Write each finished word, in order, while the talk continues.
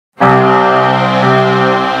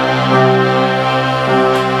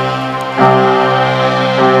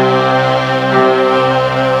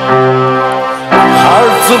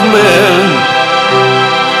of men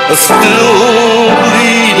are still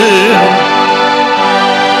bleeding.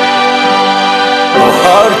 The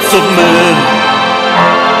hearts of men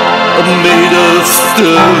are made of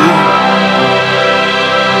stone.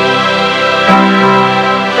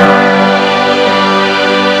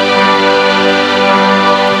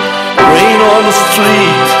 Rain on the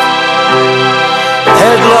street,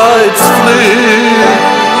 headlights flickering.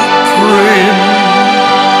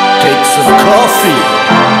 Take some coffee,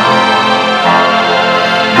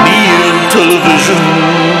 me and television.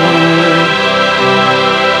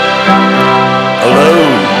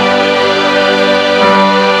 Alone,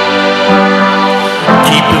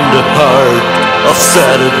 deep in the heart of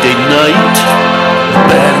Saturday night, the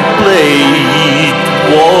band played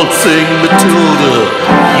waltzing Matilda.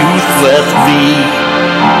 Youth left me,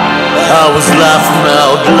 I was laughing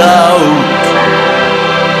out loud.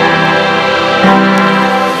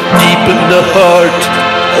 Deep in the heart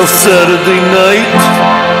of Saturday night,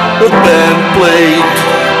 the band played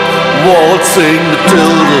waltzing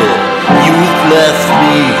Matilda. Youth left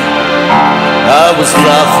me, I was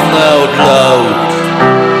laughing out loud.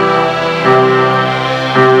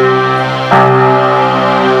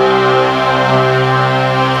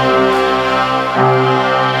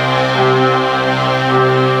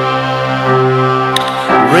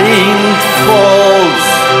 Rain falls,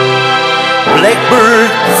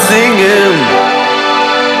 blackbird singing.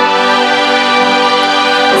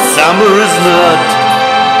 Summer is not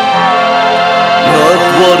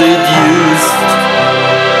what it used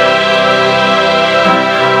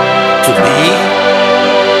to be.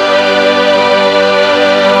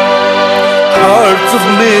 Hearts of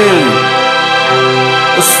men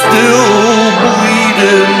are still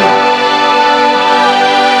bleeding.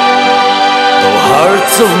 The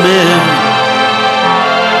hearts of men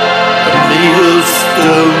are made of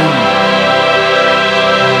stone.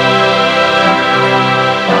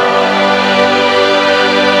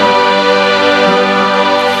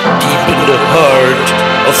 The heart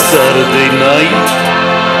of Saturday night,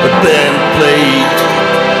 the band played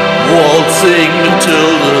waltzing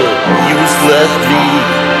Matilda. Youth left me,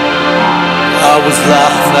 I was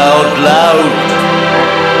laughing out loud.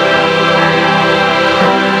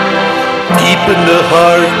 Deep in the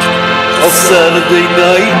heart of Saturday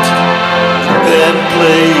night, the band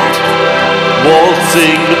played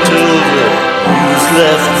waltzing Matilda. Youth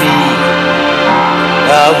left me,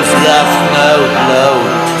 I was laughing